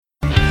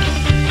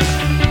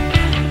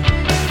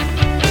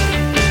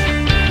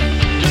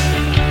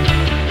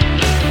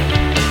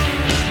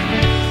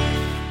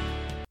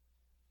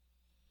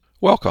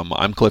Welcome,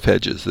 I'm Cliff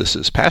Hedges. This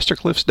is Pastor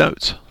Cliff's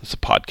Notes. It's a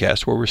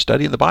podcast where we're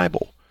studying the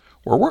Bible.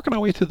 We're working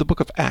our way through the book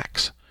of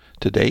Acts.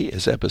 Today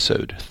is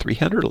episode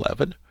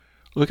 311,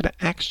 looking at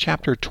Acts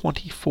chapter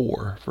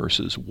 24,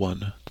 verses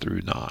 1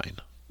 through 9.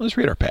 Let's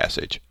read our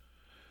passage.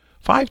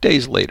 5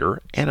 days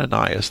later,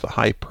 Ananias the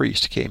high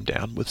priest came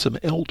down with some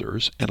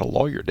elders and a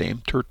lawyer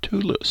named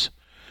Tertullus.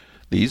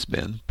 These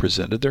men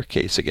presented their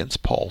case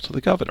against Paul to the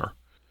governor.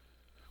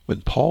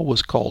 When Paul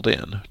was called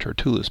in,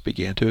 Tertullus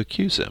began to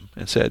accuse him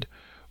and said,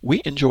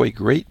 "We enjoy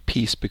great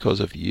peace because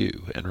of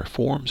you, and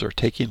reforms are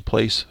taking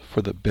place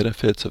for the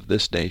benefits of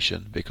this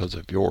nation because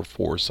of your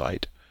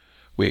foresight.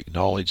 We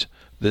acknowledge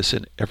this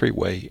in every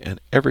way and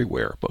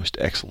everywhere, most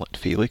excellent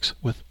Felix,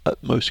 with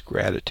utmost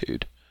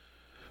gratitude.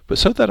 But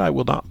so that I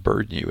will not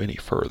burden you any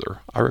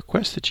further, I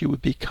request that you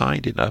would be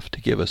kind enough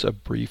to give us a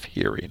brief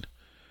hearing.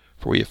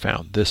 For we have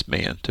found this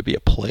man to be a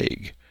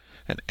plague,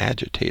 an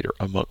agitator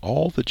among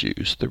all the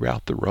Jews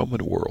throughout the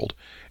Roman world,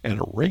 and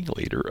a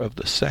ringleader of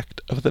the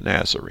sect of the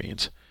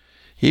Nazarenes.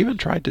 He even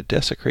tried to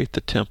desecrate the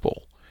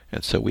temple,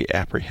 and so we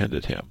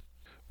apprehended him.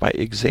 By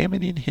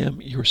examining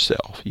him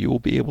yourself, you will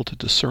be able to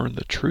discern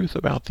the truth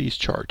about these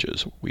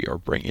charges we are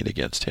bringing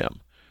against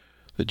him."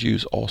 The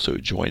Jews also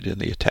joined in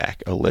the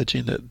attack,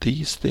 alleging that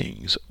these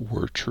things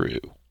were true.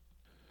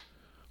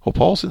 Well,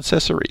 Paul's in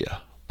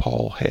Caesarea.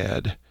 Paul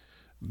had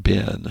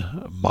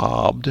been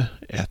mobbed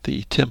at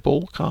the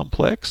temple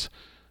complex.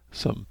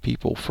 Some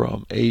people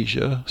from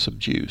Asia, some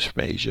Jews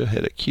from Asia,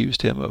 had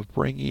accused him of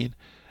bringing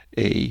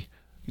a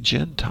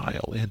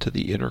Gentile into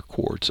the inner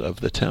courts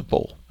of the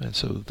temple, and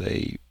so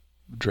they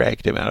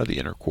dragged him out of the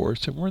inner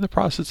courts and were in the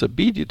process of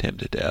beating him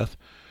to death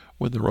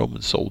when the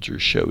Roman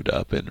soldiers showed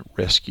up and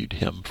rescued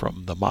him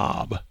from the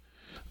mob.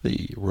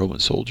 The Roman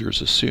soldiers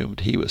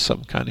assumed he was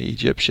some kind of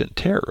Egyptian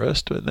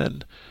terrorist, and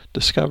then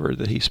discovered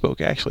that he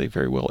spoke actually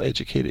very well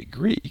educated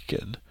Greek,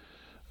 and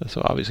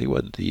so obviously he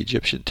wasn't the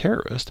Egyptian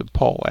terrorist, and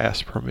Paul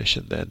asked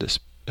permission then to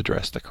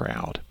address the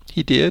crowd.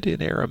 He did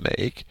in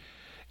Aramaic,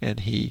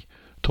 and he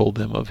told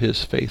them of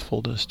his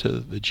faithfulness to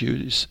the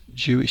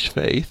Jewish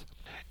faith,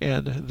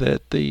 and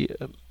that the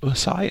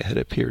Messiah had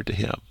appeared to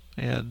him.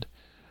 And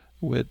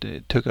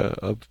it took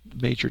a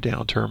major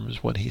downturn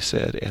when he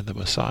said, "And the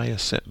Messiah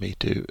sent me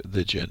to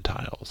the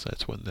Gentiles."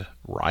 That's when the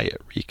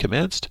riot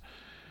recommenced.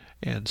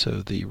 And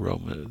so the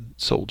Roman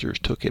soldiers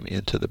took him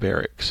into the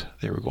barracks.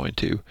 They were going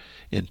to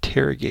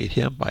interrogate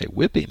him by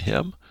whipping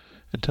him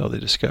until they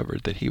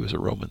discovered that he was a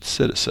Roman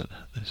citizen.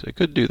 So they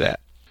couldn't do that.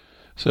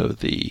 So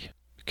the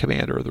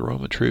commander of the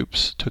Roman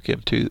troops took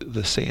him to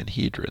the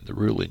Sanhedrin, the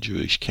ruling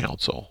Jewish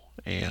council,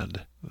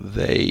 and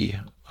they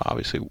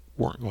obviously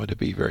weren't going to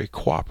be very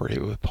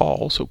cooperative with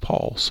Paul. So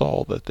Paul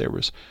saw that there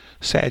was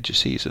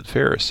Sadducees and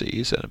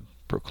Pharisees, and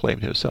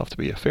proclaimed himself to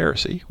be a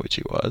Pharisee, which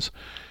he was,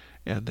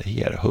 and that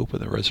he had a hope in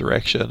the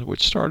resurrection,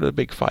 which started a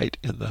big fight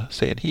in the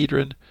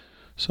Sanhedrin.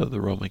 So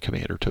the Roman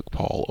commander took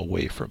Paul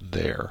away from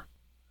there.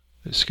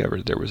 They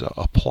discovered there was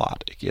a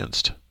plot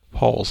against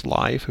Paul's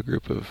life. A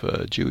group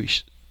of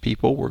Jewish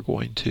people were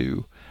going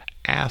to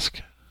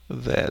ask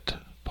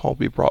that Paul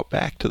be brought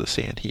back to the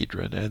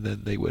Sanhedrin, and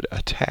then they would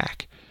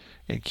attack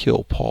and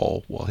kill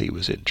Paul while he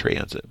was in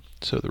transit.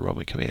 So the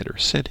Roman commander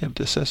sent him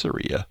to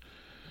Caesarea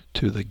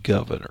to the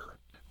governor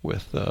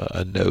with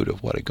a note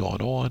of what had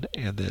gone on,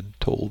 and then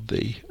told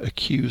the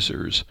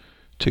accusers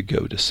to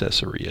go to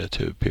Caesarea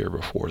to appear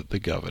before the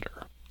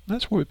governor.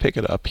 That's where we pick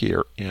it up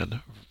here in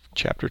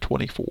chapter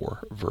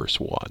 24, verse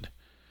 1.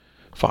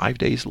 5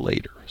 days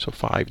later, so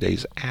 5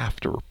 days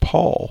after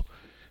Paul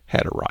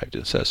had arrived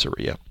in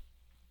Caesarea,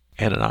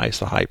 Ananias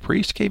the high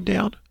priest came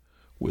down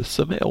with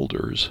some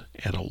elders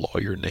and a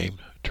lawyer named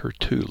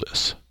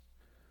Tertullus.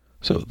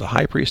 So the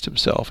high priest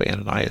himself,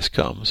 Ananias,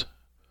 comes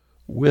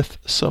with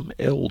some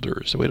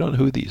elders. We don't know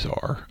who these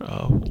are.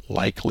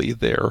 Likely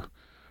they're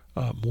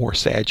more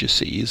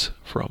Sadducees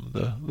from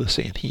the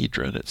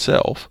Sanhedrin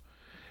itself,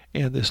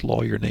 and this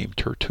lawyer named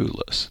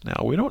Tertullus.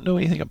 Now, we don't know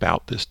anything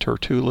about this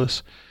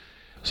Tertullus.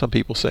 Some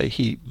people say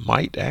he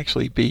might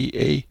actually be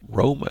a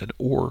Roman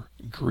or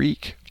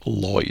Greek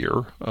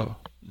lawyer,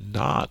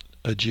 not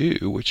a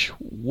Jew, which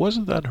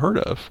wasn't unheard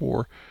of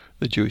for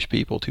the Jewish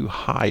people to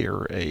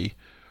hire a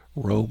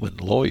Roman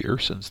lawyer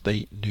since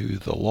they knew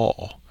the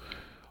law.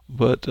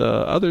 But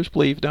others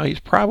believe now he's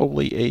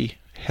probably a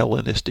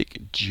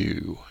Hellenistic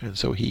Jew, and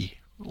so he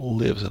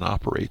lives and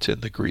operates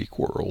in the Greek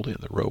world, in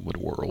the Roman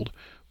world,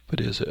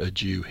 but is a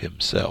Jew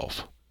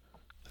himself.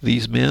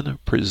 These men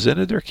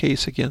presented their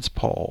case against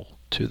Paul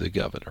to the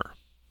governor.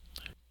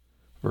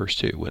 Verse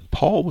 2, when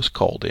Paul was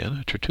called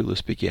in,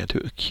 Tertullus began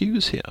to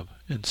accuse him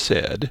and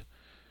said,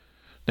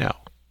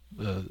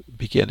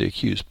 began to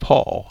accuse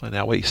Paul, and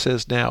now what he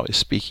says now is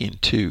speaking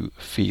to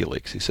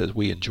Felix. He says,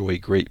 "We enjoy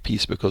great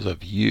peace because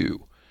of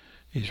you."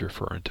 He's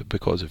referring to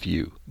because of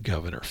you,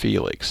 Governor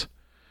Felix.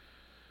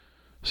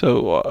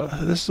 So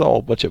this is all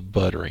a bunch of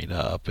buttering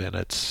up, and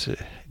it's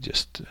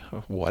just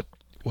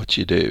what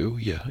you do.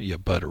 You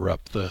butter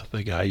up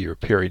the guy you're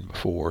appearing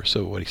before.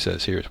 So what he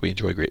says here is, "We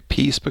enjoy great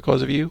peace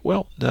because of you."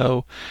 Well,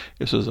 no,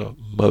 this was a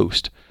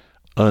most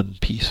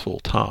unpeaceful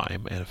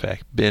time. And in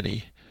fact,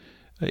 Benny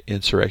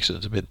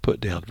insurrections have been put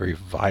down very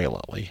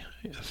violently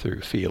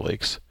through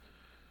Felix.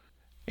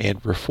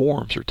 And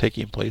reforms are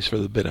taking place for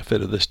the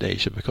benefit of this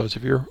nation because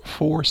of your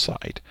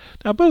foresight.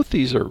 Now, both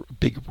these are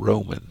big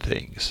Roman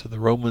things. The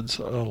Romans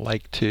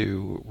like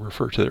to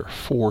refer to their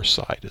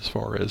foresight as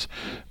far as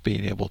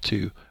being able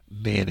to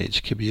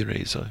manage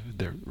communities.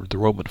 The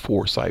Roman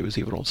foresight was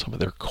even on some of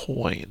their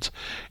coins.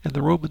 And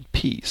the Roman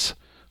peace,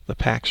 the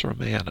Pax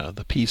Romana,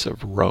 the peace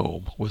of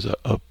Rome, was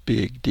a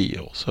big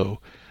deal. So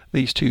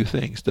these two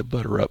things to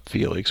butter up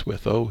Felix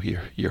with,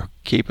 you're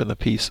keeping the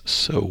peace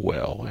so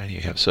well, and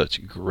you have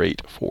such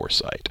great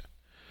foresight.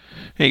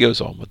 And he goes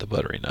on with the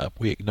buttering up.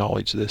 We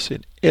acknowledge this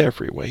in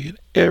every way and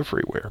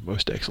everywhere,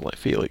 most excellent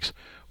Felix,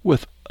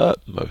 with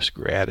utmost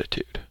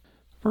gratitude.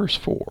 Verse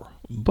 4,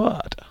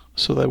 but,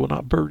 so that I will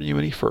not burden you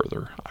any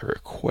further, I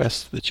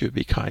request that you would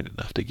be kind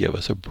enough to give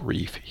us a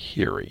brief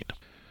hearing.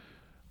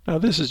 Now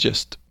this is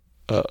just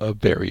a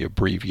very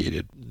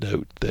abbreviated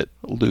note that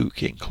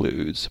Luke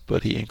includes,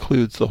 but he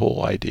includes the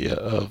whole idea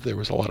of there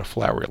was a lot of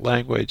flowery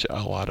language,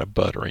 a lot of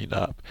buttering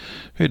up.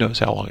 Who knows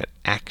how long it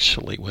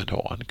actually went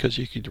on, because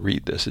you could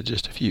read this in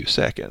just a few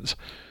seconds.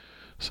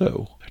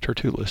 So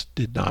Tertullus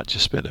did not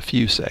just spend a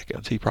few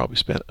seconds. He probably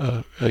spent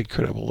an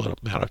incredible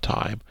amount of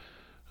time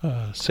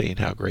saying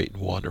how great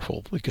and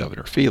wonderful the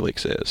governor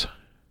Felix is,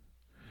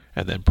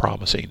 and then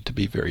promising to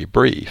be very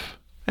brief,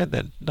 and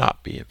then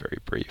not being very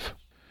brief.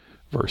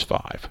 Verse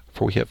 5,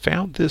 for we have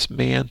found this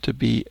man to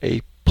be a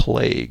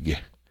plague,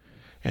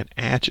 an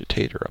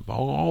agitator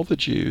among all the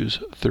Jews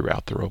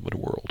throughout the Roman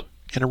world,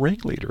 and a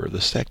ringleader of the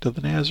sect of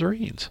the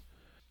Nazarenes.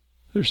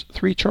 There's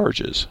 3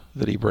 charges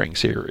that he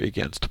brings here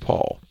against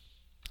Paul.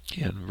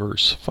 In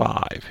verse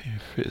 5,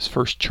 his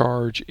first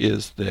charge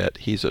is that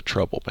he's a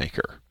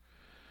troublemaker.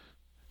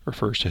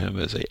 Refers to him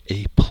as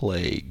a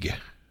plague.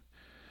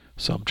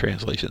 Some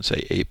translations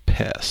say a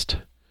pest.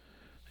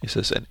 He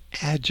says an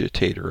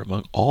agitator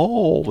among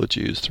all the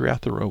Jews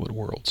throughout the Roman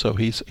world. So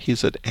he's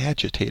an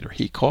agitator.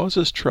 He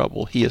causes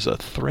trouble. He is a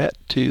threat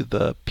to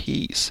the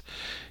peace.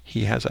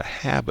 He has a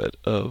habit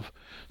of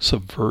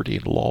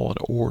subverting law and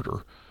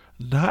order,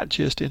 not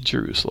just in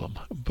Jerusalem,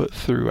 but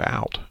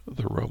throughout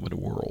the Roman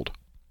world.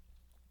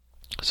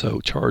 So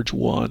charge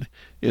 1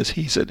 is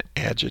he's an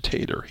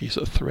agitator. He's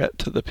a threat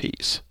to the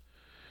peace.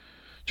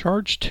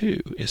 Charge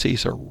 2 is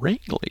he's a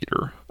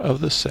ringleader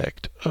of the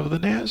sect of the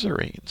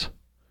Nazarenes.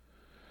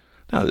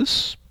 Now,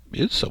 this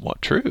is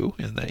somewhat true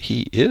in that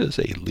he is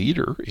a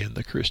leader in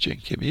the Christian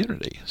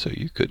community. So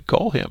you could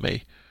call him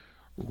a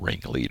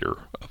ringleader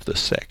of the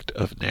sect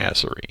of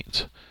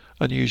Nazarenes.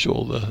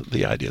 Unusual,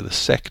 the idea of the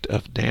sect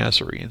of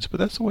Nazarenes, but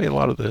that's the way a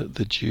lot of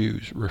the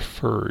Jews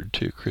referred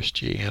to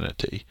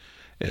Christianity,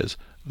 as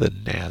the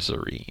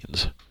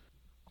Nazarenes.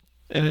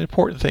 And an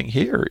important thing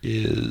here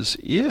is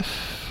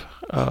if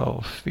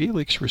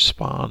Felix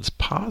responds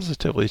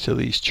positively to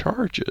these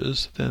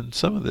charges, then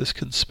some of this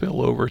can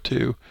spill over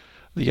to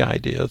the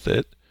idea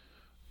that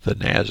the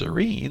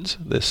Nazarenes,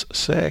 this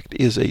sect,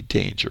 is a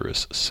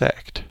dangerous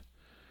sect.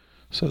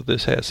 So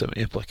this has some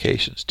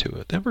implications to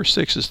it. Then verse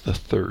 6 is the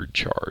third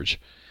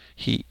charge.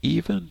 He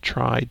even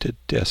tried to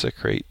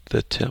desecrate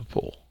the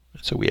temple,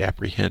 and so we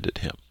apprehended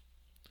him.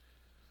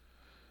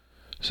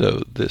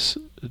 So this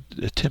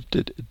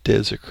attempted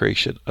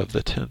desecration of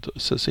the temple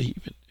says he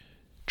even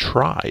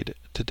tried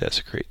to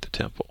desecrate the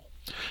temple.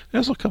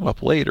 As will come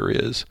up later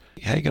is,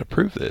 how are you going to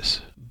prove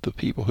this? The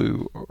people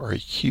who are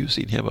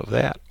accusing him of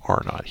that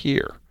are not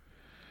here.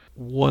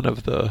 One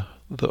of the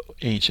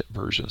ancient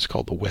versions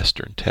called the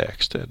Western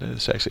Text, and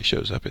this actually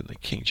shows up in the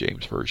King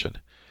James Version,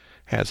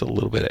 has a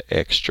little bit of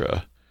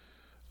extra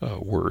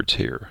words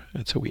here.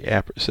 And so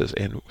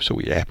so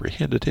we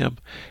apprehended him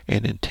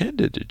and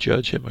intended to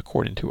judge him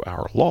according to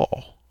our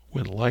law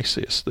when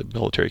Lysias, the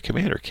military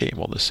commander, came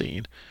on the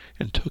scene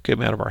and took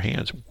him out of our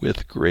hands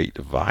with great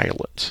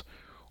violence,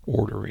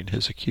 ordering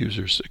his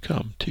accusers to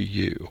come to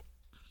you.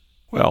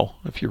 Well,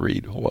 if you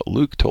read what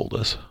Luke told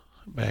us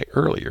back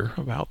earlier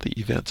about the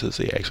events as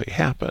they actually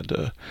happened,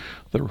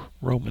 the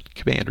Roman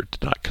commander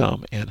did not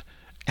come and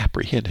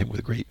apprehend him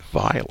with great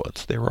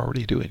violence. They were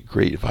already doing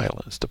great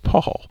violence to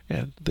Paul,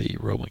 and the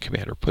Roman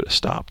commander put a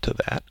stop to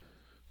that.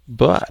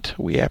 But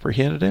we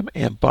apprehended him,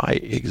 and by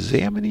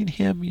examining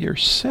him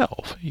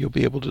yourself, you'll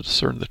be able to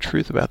discern the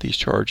truth about these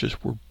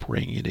charges we're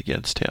bringing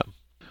against him.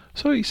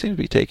 So he seems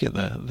to be taking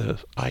the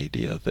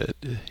idea that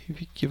if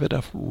you give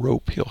enough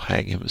rope, he'll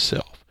hang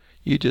himself.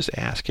 You just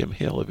ask him,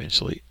 he'll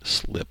eventually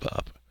slip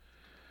up.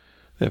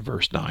 Then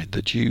verse 9,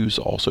 the Jews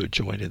also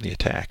joined in the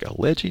attack,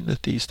 alleging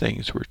that these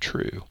things were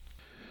true.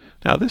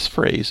 Now this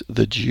phrase,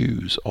 the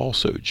Jews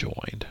also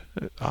joined,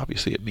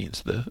 obviously it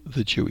means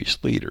the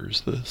Jewish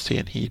leaders, the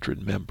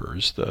Sanhedrin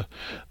members,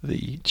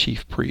 the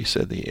chief priests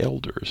and the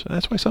elders. And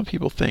that's why some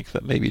people think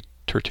that maybe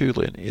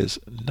Tertullian is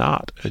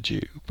not a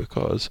Jew,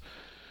 because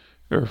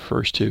it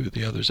refers to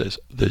the others as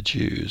the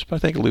Jews. But I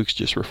think Luke's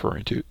just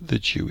referring to the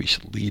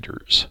Jewish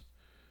leaders.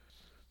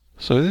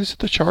 So these are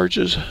the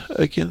charges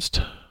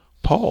against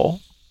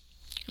Paul,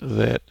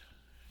 that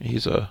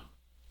he's a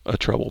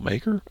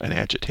troublemaker, an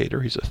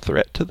agitator. He's a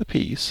threat to the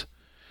peace.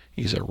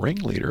 He's a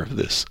ringleader of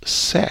this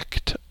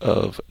sect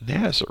of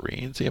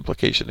Nazarenes. The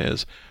implication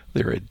is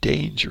they're a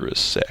dangerous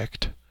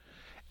sect.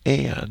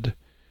 And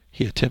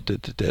he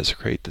attempted to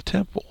desecrate the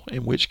temple,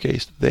 in which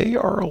case they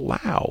are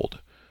allowed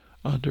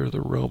under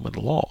the Roman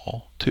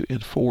law to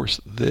enforce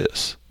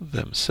this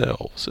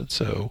themselves. And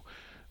so,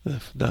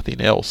 if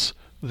nothing else,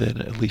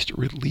 then at least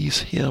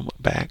release him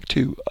back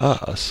to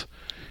us,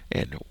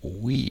 and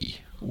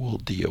we will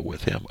deal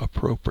with him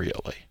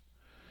appropriately.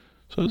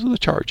 So those are the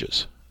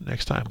charges.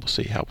 Next time we'll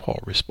see how Paul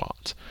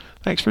responds.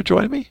 Thanks for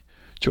joining me.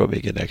 Join me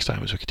again next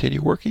time as we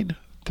continue working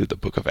through the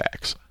book of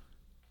Acts.